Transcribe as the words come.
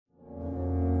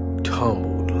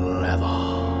toned leather.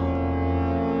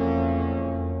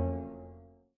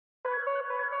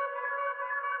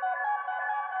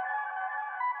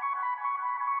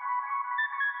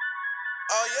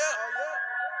 Oh yeah.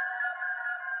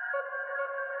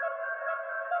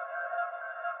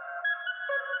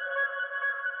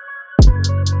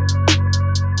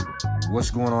 What's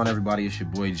going on, everybody? It's your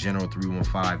boy General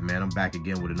 315, man. I'm back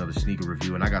again with another sneaker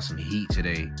review, and I got some heat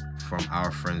today from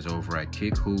our friends over at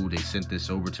Kick Who. They sent this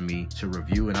over to me to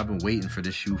review, and I've been waiting for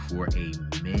this shoe for a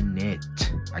minute.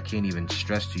 I can't even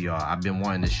stress to y'all, I've been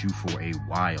wanting this shoe for a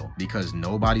while because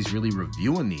nobody's really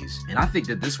reviewing these, and I think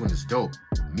that this one is dope.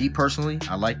 Me personally,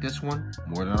 I like this one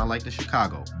more than I like the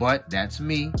Chicago, but that's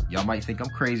me. Y'all might think I'm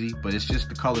crazy, but it's just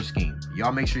the color scheme.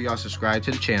 Y'all make sure y'all subscribe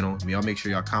to the channel. Y'all make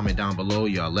sure y'all comment down below.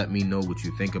 Y'all let me know what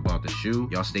you think about the shoe.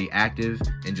 Y'all stay active,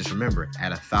 and just remember,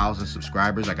 at 1,000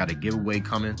 subscribers, I got a giveaway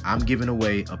coming. I'm giving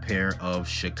away a pair of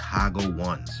Chicago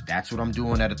 1s. That's what I'm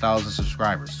doing at 1,000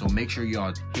 subscribers, so make sure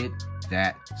y'all hit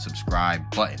that subscribe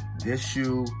button. This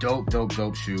shoe, dope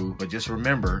shoe, but just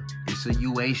remember, it's a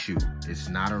UA shoe. It's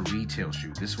not a retail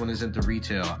shoe. This one isn't the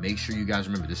retail. Make sure you guys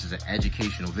remember, this is an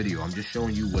educational video. I'm just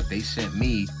showing you what they sent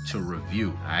me to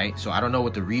review, all right? So I don't know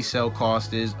what the resale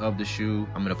cost is of the shoe.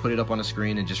 I'm gonna put it up on the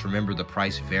screen, and just remember, the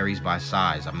price varies by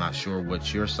size. I'm not sure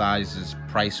what your size's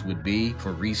price would be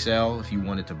for resale if you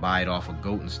wanted to buy it off of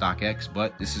GOAT and StockX,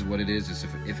 but this is what it is. It's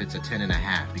if it's a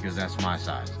 10.5, because that's my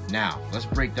size. Now, let's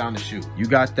break down the shoe. You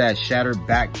got that shattered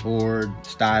backboard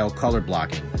style color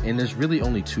blocking, and there's really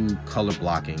only two color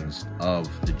blockings of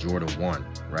the Jordan 1,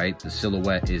 right? The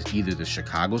silhouette is either the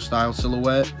Chicago style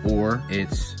silhouette, or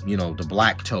it's, you know, the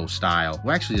black toe style.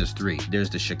 Well, actually there's three. There's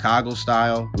the Chicago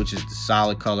style, which is the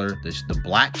solid color. There's the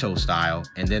black toe style,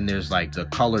 and then there's like the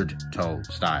colored toe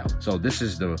style. So this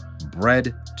is the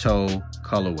Bred toe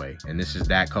colorway, and this is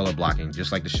that color blocking,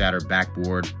 just like the shattered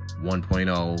backboard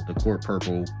 1.0, the court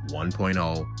purple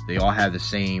 1.0. They all have the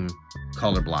same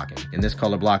color blocking. In this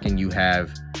color blocking, you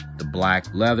have the black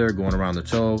leather going around the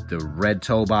toe, the red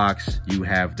toe box, you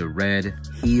have the red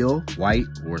heel, white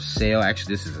or sail.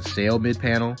 Actually, this is a sail mid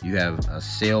panel. You have a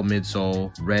sail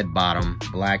midsole, red bottom,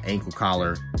 black ankle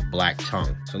collar, black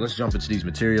tongue. So let's jump into these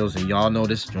materials, and y'all know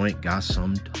this joint got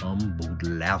some tumbled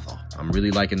leather. I'm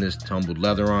really liking this tumbled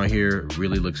leather on here. It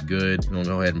really looks good. I'm gonna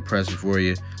go ahead and press it for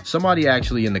you. Somebody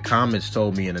actually in the comments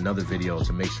told me in another video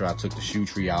to make sure I took the shoe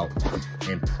tree out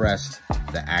and pressed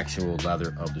the actual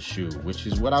leather of the shoe, which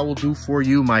is what I will do for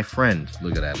you, my friend.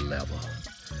 Look at that leather.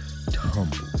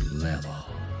 Tumbled leather.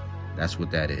 That's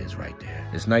what that is right there.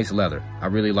 It's nice leather. I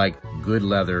really like good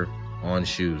leather on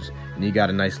shoes. And you got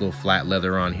a nice little flat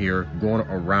leather on here going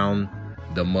around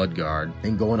the mud guard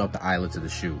and going up the eyelets of the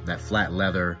shoe. That flat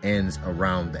leather ends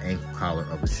around the ankle collar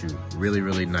of the shoe.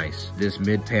 Really nice. This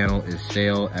mid panel is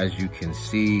sail, as you can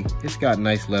see. It's got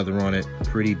nice leather on it.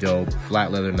 Pretty dope.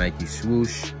 Flat leather Nike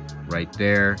swoosh right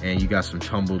there. And you got some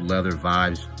tumbled leather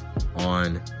vibes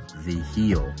on the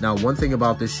heel. Now, one thing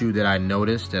about this shoe that I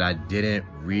noticed that I didn't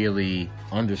really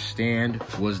understand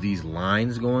was these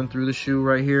lines going through the shoe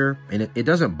right here. And it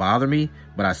doesn't bother me,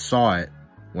 but I saw it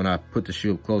when I put the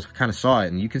shoe up close. I kind of saw it,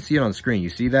 and you can see it on the screen. You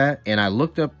see that? And I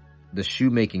looked up the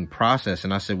shoemaking process,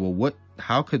 and I said, well,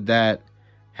 how could that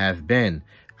have been?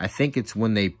 I think it's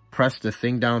when they press the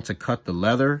thing down to cut the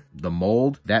leather, the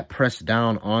mold, that pressed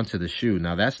down onto the shoe.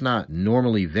 Now, that's not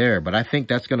normally there, but I think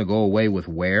that's going to go away with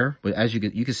wear. But as you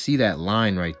can see that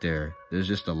line right there. There's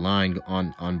just a line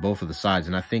on both of the sides.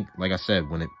 And I think, like I said,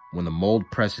 when the mold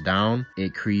pressed down,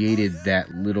 it created that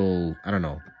little, I don't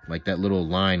know, like that little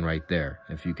line right there.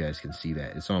 If you guys can see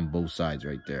that, it's on both sides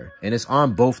right there, and it's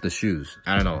on both the shoes.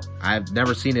 I don't know, I've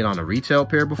never seen it on a retail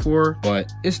pair before, but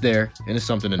it's there, and it's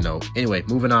something to note. Anyway,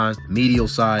 moving on. Medial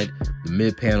side, the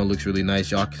mid panel looks really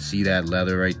nice. Y'all can see that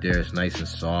leather right there. It's nice and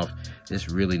soft. It's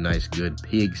really nice, good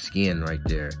pig skin right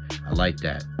there. I like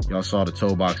that. Y'all saw the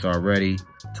toe box already.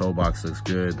 Toe box looks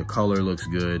good. The color looks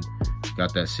good.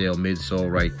 Got that sail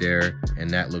midsole right there, and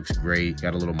that looks great.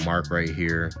 Got a little mark right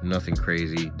here. Nothing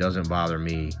crazy. Doesn't bother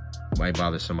me. Might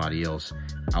bother somebody else.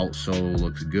 Outsole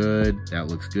looks good. That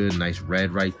looks good. Nice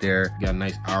red right there. Got a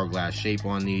nice hourglass shape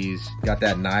on these. Got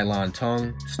that nylon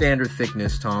tongue. Standard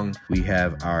thickness tongue. We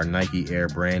have our Nike Air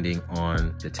branding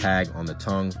on the tag on the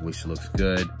tongue, which looks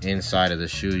good. Inside of the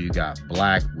shoe, you got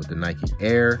black with the Nike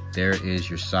Air. There is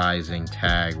your sizing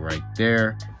tag right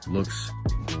there. Looks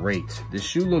great. This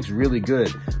shoe looks really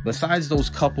good. Besides those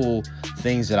couple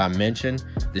things that I mentioned,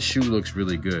 the shoe looks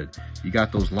really good. You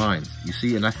got those lines, you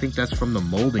see, and I think that's from the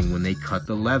molding when they cut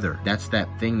the leather. That's that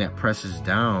thing that presses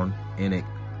down and it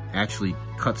actually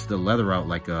cuts the leather out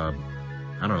like a,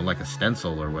 I don't know, like a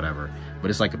stencil or whatever. but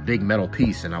it's like a big metal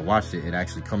piece, and I watched it. It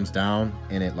actually comes down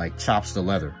and it like chops the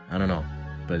leather. I don't know,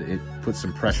 but it puts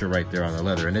some pressure right there on the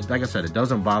leather. And it, like I said, it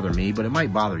doesn't bother me, but it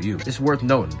might bother you. It's worth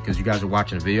noting because you guys are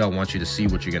watching the video. I want you to see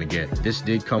what you're gonna get. This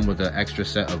did come with an extra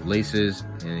set of laces,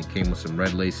 and it came with some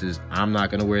red laces. I'm not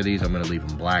gonna wear these. I'm gonna leave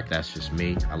them black. That's just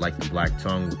me. I like the black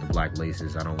tongue with the black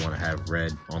laces. I don't wanna have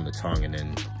red on the tongue, and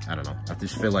then, I don't know. I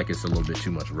just feel like it's a little bit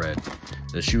too much red.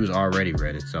 The shoe is already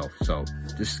red itself. So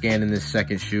just scanning this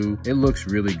second shoe, it looks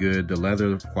really good. The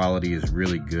leather quality is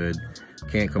really good.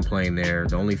 Can't complain there.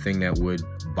 The only thing that would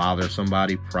bother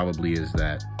somebody probably is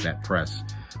that press.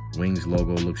 Wings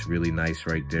logo looks really nice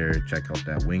right there. Check out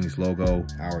that Wings logo.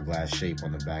 Hourglass shape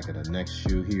on the back of the next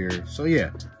shoe here. So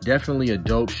yeah, definitely a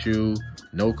dope shoe.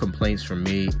 No complaints from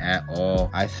me at all.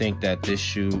 I think that this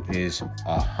shoe is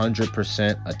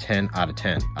 100% a 10 out of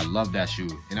 10. I love that shoe.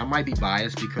 And I might be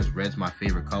biased because red's my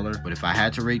favorite color, but if I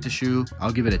had to rate the shoe,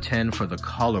 I'll give it a 10 for the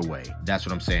colorway. That's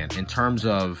what I'm saying. In terms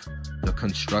of the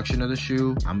construction of the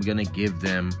shoe, I'm gonna give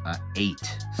them a 8,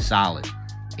 solid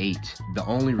 8. The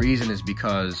only reason is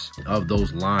because of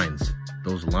those lines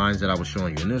that I was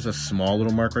showing you. And there's a small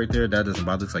little mark right there. That doesn't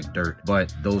bother, it's like dirt.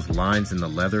 But those lines in the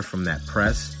leather from that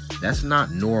press, that's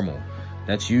not normal.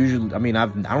 That's usually, I mean, I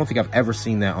don't think I've ever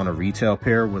seen that on a retail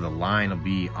pair where the line will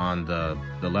be on the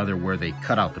leather where they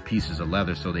cut out the pieces of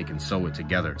leather so they can sew it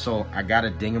together. So I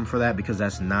gotta ding them for that because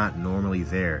that's not normally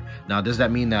there. Now, does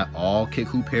that mean that all kick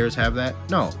hoop pairs have that?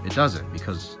 No, it doesn't,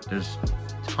 because there's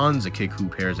tons of kick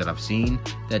hoop pairs that I've seen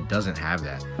that doesn't have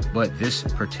that. But this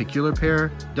particular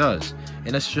pair does.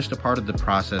 And that's just a part of the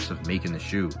process of making the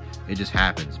shoe. It just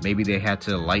happens. Maybe they had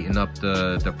to lighten up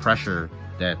the pressure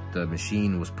that the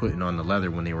machine was putting on the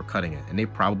leather when they were cutting it. And they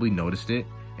probably noticed it,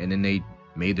 and then they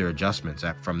made their adjustments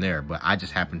from there. But I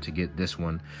just happened to get this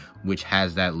one, which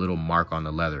has that little mark on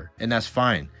the leather. And that's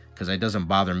fine, because it doesn't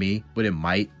bother me, but it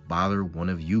might bother one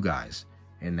of you guys.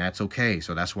 And that's okay.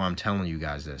 So that's why I'm telling you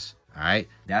guys this. All right,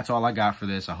 that's all I got for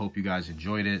this. I hope you guys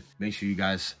enjoyed it. Make sure you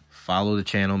guys follow the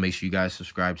channel. Make sure you guys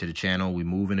subscribe to the channel. We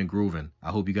moving and grooving. I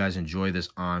hope you guys enjoy this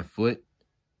on foot.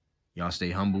 Y'all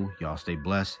stay humble, y'all stay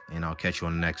blessed, and I'll catch you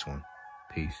on the next one.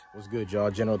 Peace. What's good,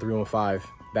 y'all? General 315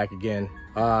 back again.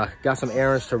 Got some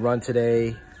errands to run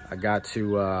today. I got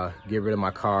to get rid of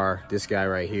my car. This guy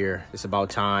right here. It's about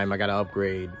time. I got to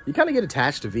upgrade. You kind of get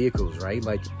attached to vehicles, right?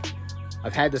 Like,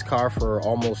 I've had this car for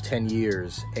almost 10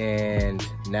 years, and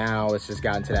now it's just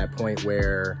gotten to that point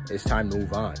where it's time to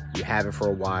move on. You have it for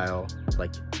a while, like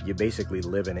you basically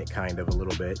live in it kind of a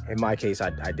little bit. In my case,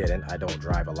 I didn't. I don't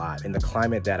drive a lot. In the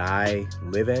climate that I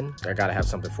live in, I gotta have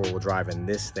something four-wheel drive, and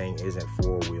this thing isn't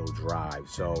four-wheel drive,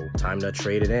 so time to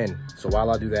trade it in. So while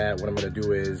I do that, what I'm gonna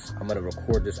do is I'm gonna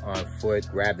record this on foot,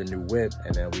 grab the new whip,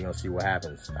 and then we're gonna see what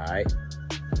happens, all right?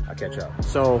 I'll catch up.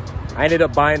 So I ended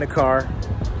up buying the car.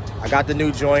 I got the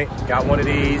new joint, got one of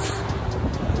these,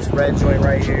 this red joint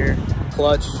right here,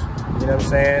 clutch, you know what I'm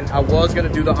saying? I was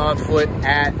gonna do the on foot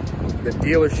at the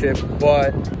dealership,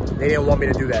 but they didn't want me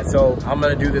to do that. So I'm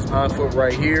gonna do this on foot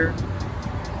right here,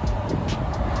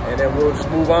 and then we'll just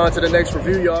move on to the next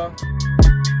review, y'all.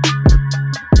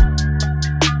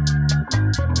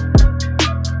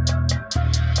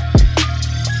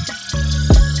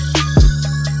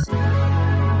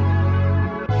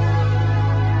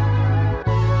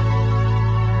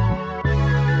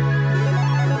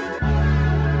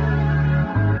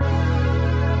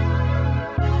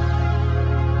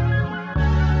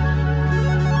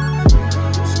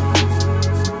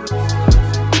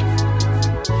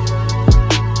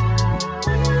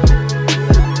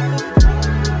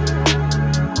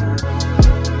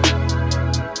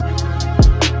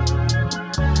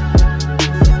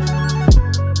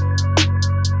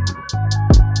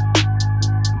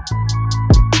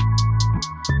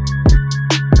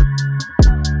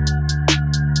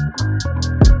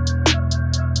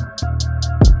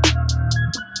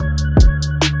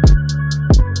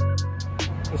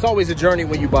 It's always a journey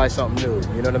when you buy something new,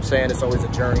 you know what I'm saying? It's always a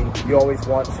journey. You always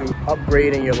want to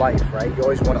upgrade in your life, right? You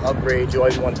always want to upgrade, you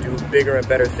always want to do bigger and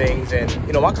better things. And,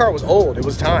 you know, my car was old, it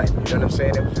was time, you know what I'm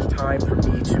saying? It was just time for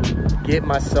me to get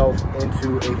myself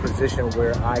into a position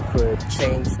where I could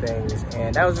change things.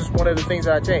 And that was just one of the things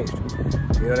that I changed.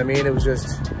 You know what I mean? It was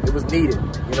needed, you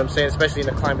know what I'm saying? Especially in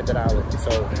the climate that I live in.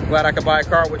 So glad I could buy a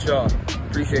car with y'all.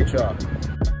 Appreciate y'all.